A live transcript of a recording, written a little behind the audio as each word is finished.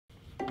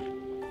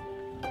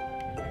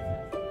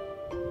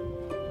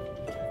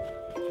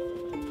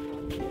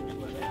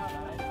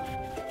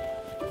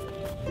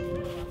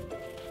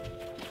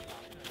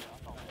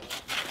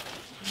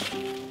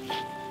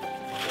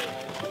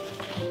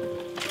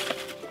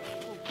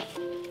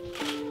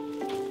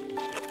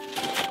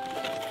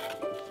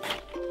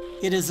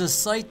It is a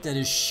sight that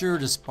is sure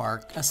to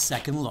spark a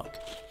second look.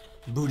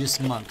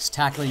 Buddhist monks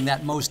tackling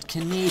that most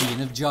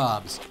Canadian of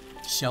jobs,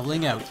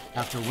 shoveling out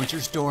after a winter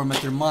storm at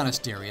their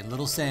monastery in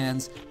Little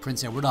Sands,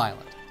 Prince Edward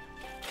Island.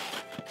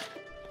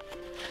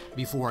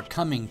 Before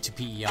coming to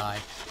PEI,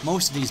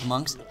 most of these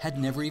monks had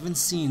never even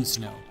seen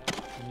snow.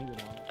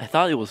 I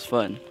thought it was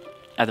fun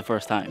at the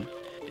first time.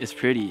 It's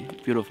pretty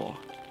beautiful.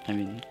 I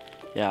mean,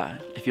 yeah,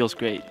 it feels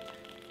great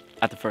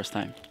at the first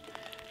time.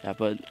 Yeah,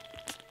 but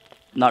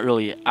not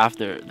really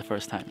after the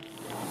first time.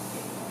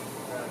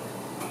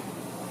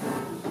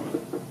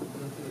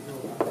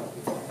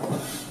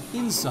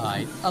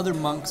 Inside, other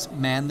monks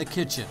man the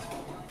kitchen,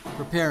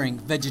 preparing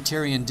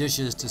vegetarian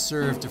dishes to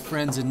serve to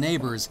friends and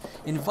neighbors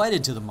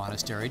invited to the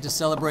monastery to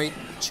celebrate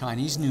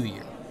Chinese New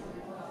Year.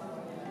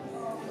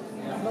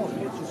 No,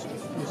 you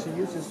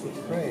use this to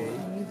pray,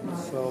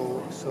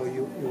 so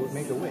you would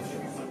make a wish.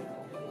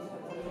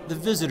 The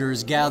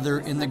visitors gather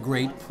in the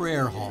great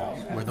prayer hall,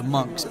 where the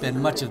monks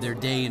spend much of their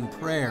day in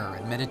prayer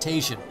and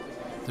meditation.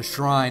 The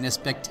shrine a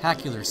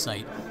spectacular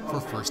sight for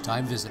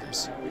first-time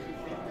visitors.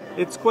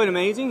 It's quite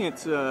amazing.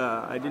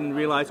 I didn't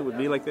realize it would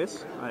be like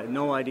this. I had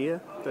no idea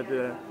that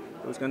it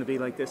was going to be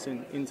like this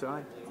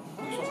inside.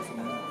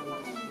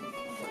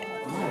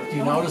 Do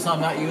you notice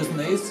I'm not using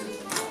these?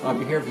 I'll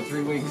be here for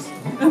 3 weeks.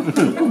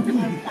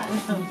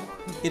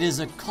 It is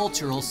a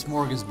cultural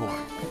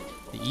smorgasbord.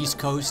 The East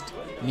Coast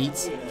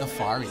meets the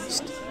Far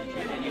East.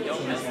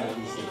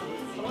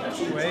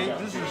 Wait,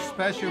 this is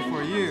special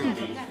for you.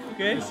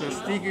 Okay. It's a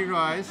sticky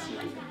rice,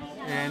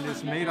 and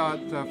it's made out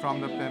from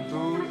the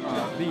bamboo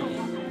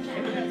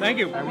leaf. Thank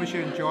you. I wish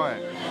you enjoy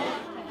it.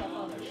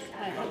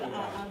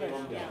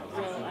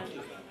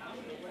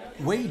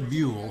 Wade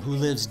Buell, who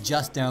lives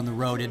just down the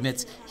road,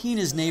 admits he and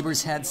his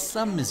neighbors had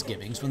some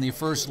misgivings when they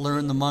first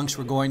learned the monks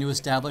were going to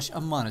establish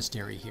a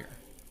monastery here.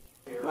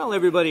 Well,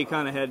 everybody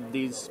kind of had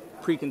these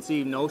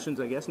preconceived notions,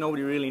 I guess.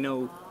 Nobody really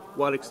knew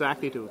what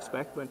exactly to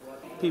expect, but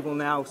people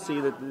now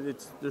see that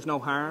there's no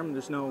harm,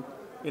 there's no,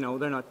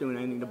 they're not doing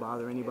anything to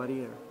bother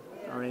anybody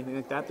or anything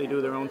like that. They do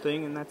their own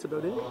thing, and that's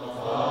about it.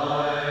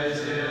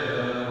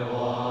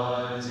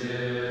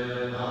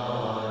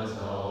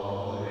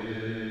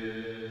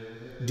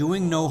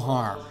 Doing no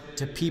harm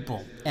to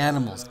people,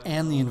 animals,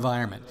 and the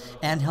environment,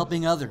 and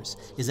helping others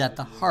is at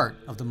the heart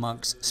of the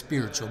monks'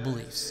 spiritual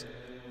beliefs.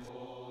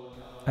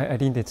 I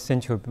think the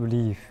central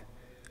belief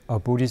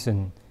of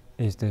Buddhism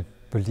is the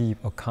belief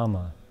of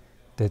karma,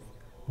 that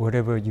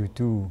whatever you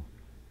do,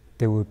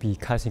 there will be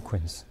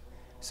consequence.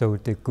 So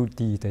the good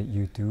deed that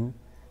you do,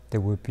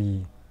 there will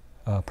be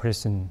a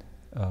present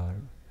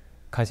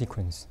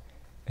consequence,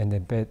 and the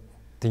bad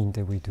thing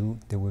that we do,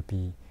 there will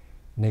be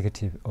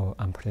negative or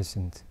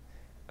unpleasant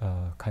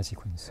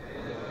consequence.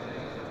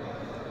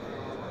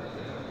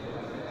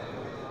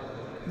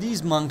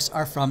 These monks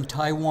are from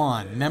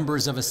Taiwan,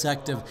 members of a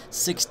sect of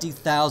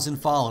 60,000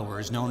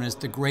 followers known as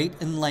the Great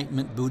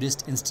Enlightenment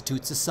Buddhist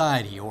Institute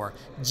Society, or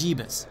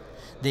GEBIS.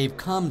 They've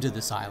come to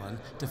this island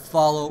to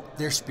follow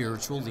their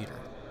spiritual leader.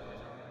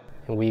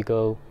 And we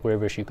go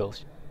wherever she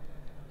goes.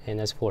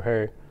 And as for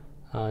her,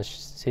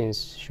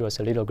 since she was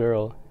a little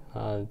girl,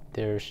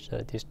 there's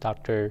this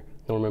Dr.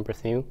 Norman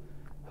Bethune,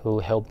 who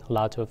helped a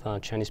lot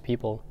of Chinese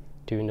people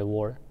during the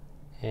war.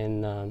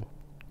 And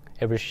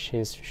ever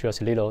since she was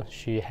little,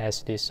 she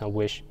has this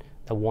wish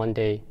that one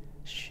day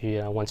she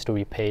wants to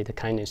repay the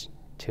kindness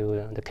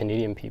to the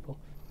Canadian people.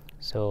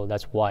 So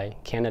that's why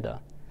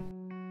Canada.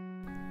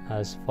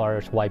 As far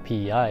as why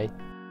PEI,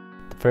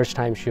 the first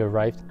time she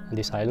arrived on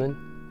this island,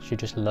 she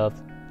just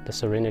loved the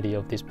serenity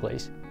of this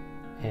place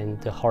and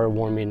the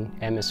heartwarming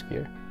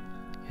atmosphere.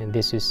 And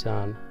this is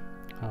a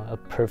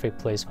perfect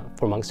place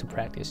for monks to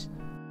practice.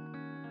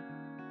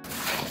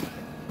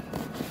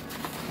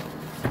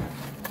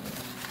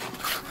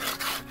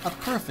 A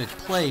perfect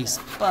place,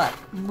 but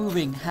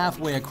moving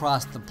halfway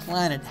across the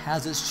planet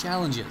has its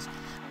challenges.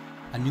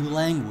 A new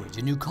language,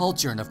 a new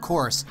culture, and of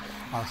course,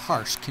 our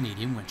harsh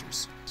Canadian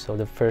winters. So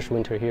the first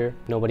winter here,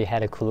 nobody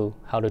had a clue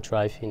how to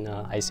drive in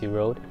an icy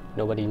road.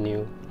 Nobody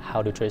knew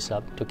how to dress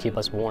up to keep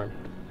us warm.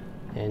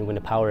 And when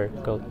the power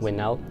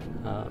went out,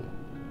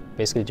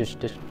 basically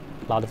just a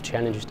lot of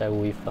challenges that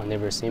we've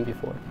never seen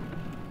before.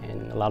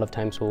 And a lot of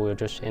times we'll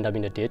just end up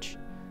in the ditch.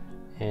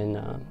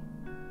 And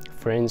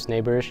friends,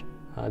 neighbors,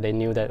 they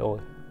knew that, oh,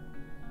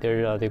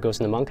 there goes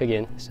the monk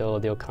again. So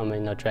they'll come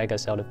and drag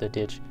us out of the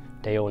ditch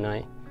day or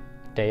night,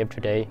 day after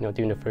day,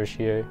 during the first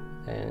year.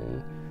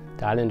 And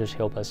the islanders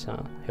helped us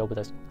a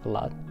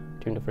lot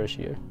during the first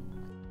year.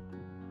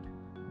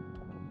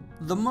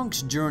 The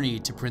monks' journey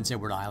to Prince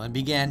Edward Island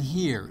began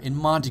here in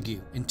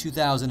Montague in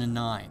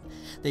 2009.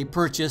 They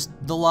purchased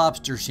the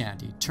lobster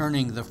shanty,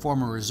 turning the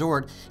former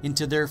resort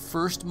into their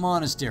first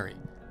monastery.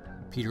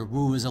 Peter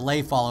Wu is a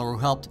lay follower who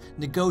helped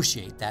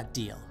negotiate that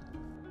deal.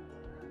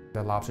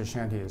 The lobster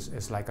shanty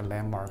is like a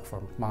landmark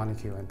for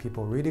Montague, and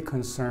people really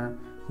concerned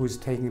who's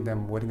taking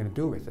them, what are they going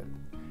to do with it.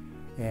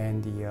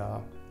 And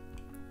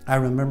I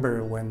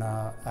remember when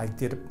I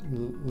did a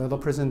little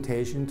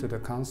presentation to the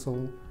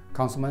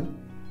councilman,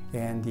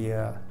 and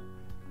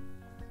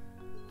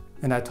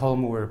And I told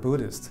them we were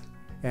Buddhist.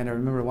 And I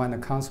remember one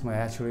of the councilmen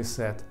actually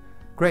said,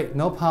 "Great,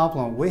 no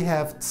problem. We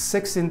have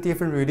 16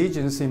 different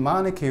religions in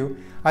Montague.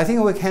 I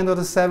think we can handle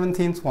the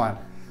 17th one."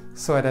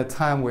 So at that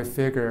time, we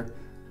figured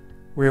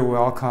we're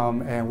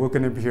welcome and we're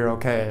going to be here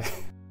okay.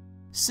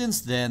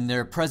 Since then,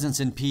 their presence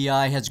in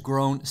PI has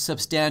grown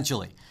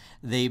substantially.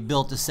 They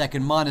built a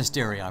second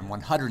monastery on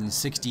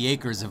 160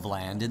 acres of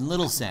land in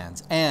Little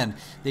Sands, and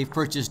they've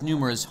purchased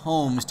numerous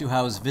homes to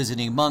house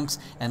visiting monks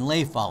and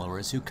lay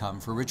followers who come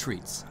for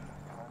retreats.